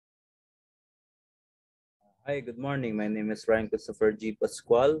Hi, good morning. My name is Ryan Christopher G.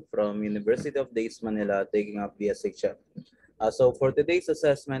 Pascual from University of the East Manila, taking up BSHM. So for today's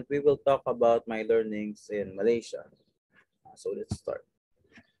assessment, we will talk about my learnings in Malaysia. So let's start.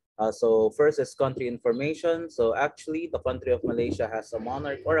 So first is country information. So actually, the country of Malaysia has a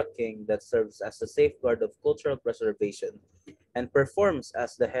monarch or a king that serves as the safeguard of cultural preservation and performs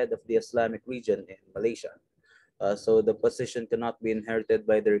as the head of the Islamic region in Malaysia. So the position cannot be inherited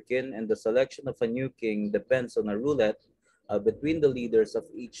by their kin, and the selection of a new king depends on a roulette between the leaders of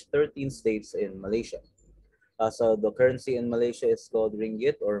each 13 states in Malaysia. So the currency in Malaysia is called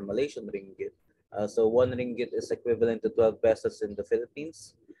ringgit or Malaysian ringgit. So one ringgit is equivalent to 12 pesos in the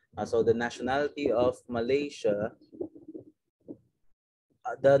Philippines. So the nationality of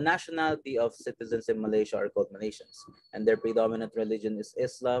citizens in Malaysia are called Malaysians, and their predominant religion is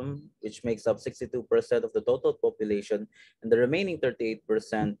Islam, which makes up 62% of the total population, and the remaining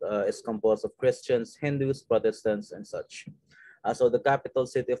 38% is composed of Christians, Hindus, Protestants, and such. So the capital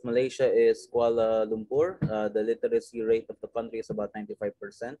city of Malaysia is Kuala Lumpur. The literacy rate of the country is about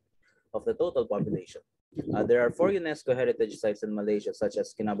 95% of the total population. There are four UNESCO heritage sites in Malaysia, such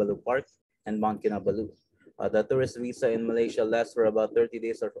as Kinabalu Park and Mount Kinabalu. The tourist visa in Malaysia lasts for about 30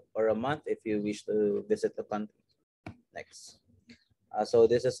 days or a month if you wish to visit the country. Next. So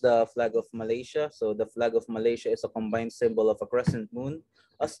this is the flag of Malaysia. So the flag of Malaysia is a combined symbol of a crescent moon,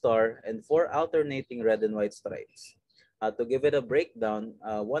 a star, and four alternating red and white stripes. To give it a breakdown,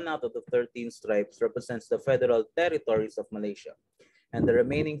 one out of the 13 stripes represents the federal territories of Malaysia, and the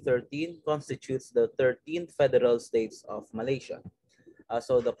remaining 13 constitutes the 13 federal states of Malaysia.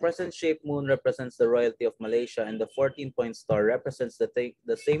 So the crescent-shaped moon represents the royalty of Malaysia, and the 14-point star represents the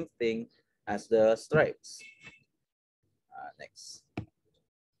same thing as the stripes. Next.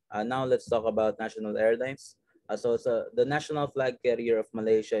 Now let's talk about national airlines. So the national flag carrier of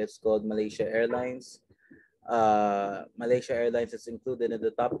Malaysia is called Malaysia Airlines. Malaysia Airlines is included in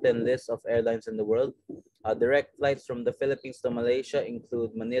the top 10 list of airlines in the world. Direct flights from the Philippines to Malaysia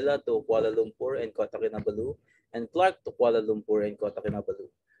include Manila to Kuala Lumpur and Kota Kinabalu, and Clark to Kuala Lumpur and Kota Kinabalu.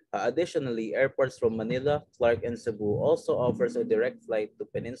 Additionally, airports from Manila, Clark, and Cebu also offers a direct flight to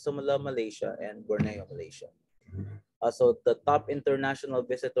Peninsula Malaysia and Borneo, Malaysia. So the top international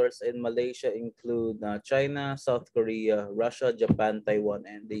visitors in Malaysia include China, South Korea, Russia, Japan, Taiwan,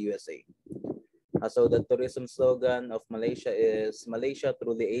 and the USA. So the tourism slogan of Malaysia is Malaysia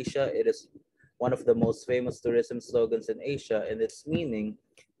Truly Asia. It is one of the most famous tourism slogans in Asia, and its meaning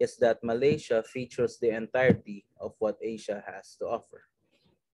is that Malaysia features the entirety of what Asia has to offer.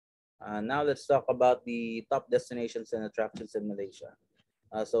 Now let's talk about the top destinations and attractions in Malaysia.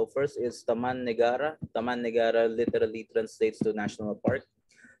 So first is Taman Negara. Taman Negara literally translates to national park.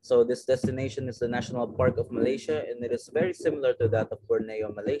 So this destination is the national park of Malaysia, and it is very similar to that of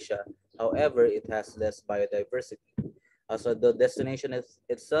Borneo, Malaysia. However, it has less biodiversity. So the destination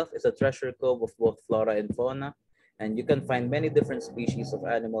itself is a treasure trove of both flora and fauna, and you can find many different species of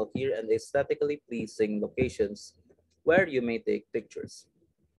animal here and aesthetically pleasing locations where you may take pictures.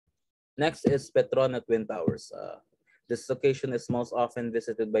 Next is Petrona Twin Towers. This location is most often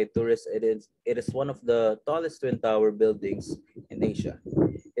visited by tourists. It is one of the tallest twin tower buildings in Asia.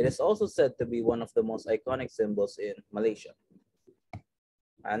 It is also said to be one of the most iconic symbols in Malaysia.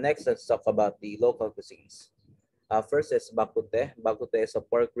 Next, let's talk about the local cuisines. First is bakute. Bakute is a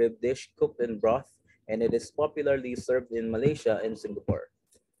pork rib dish cooked in broth, and it is popularly served in Malaysia and Singapore.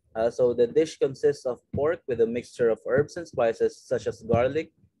 So the dish consists of pork with a mixture of herbs and spices such as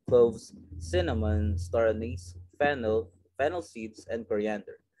garlic, cloves, cinnamon, star anise, fennel seeds, and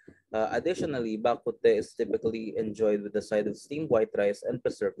coriander. Additionally, bakute is typically enjoyed with a side of steamed white rice and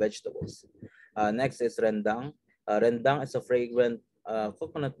preserved vegetables. Next is rendang. Rendang is a fragrant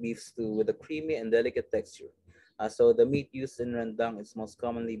coconut beef stew with a creamy and delicate texture. So the meat used in rendang is most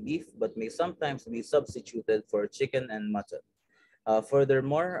commonly beef, but may sometimes be substituted for chicken and mutton.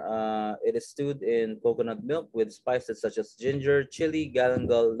 Furthermore, it is stewed in coconut milk with spices such as ginger, chili,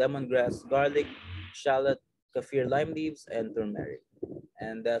 galangal, lemongrass, garlic, shallot, kaffir lime leaves, and turmeric.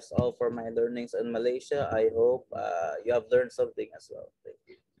 And that's all for my learnings in Malaysia. I hope you have learned something as well. Thank you.